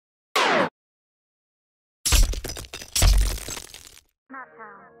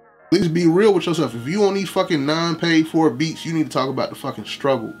At least be real with yourself. If you on these fucking non-paid for beats, you need to talk about the fucking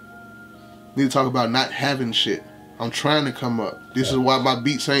struggle. You need to talk about not having shit. I'm trying to come up. This is why my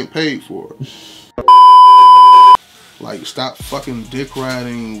beats ain't paid for. Like, stop fucking dick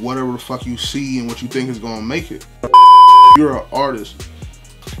riding whatever the fuck you see and what you think is gonna make it. You're an artist.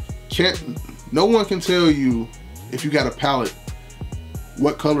 No one can tell you if you got a palette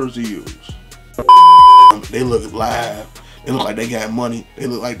what colors to use. They look live. They look like they got money. They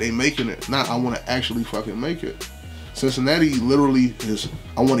look like they making it. Nah, I want to actually fucking make it. Cincinnati literally is,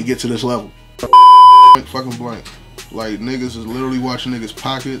 I want to get to this level. Fucking blank. Like, niggas is literally watching niggas'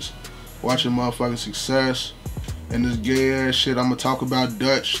 pockets, watching motherfucking success, and this gay ass shit. I'm gonna talk about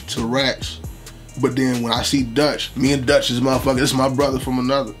Dutch to racks. But then when I see Dutch, me and Dutch is motherfucker, this is my brother from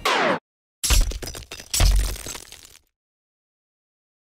another.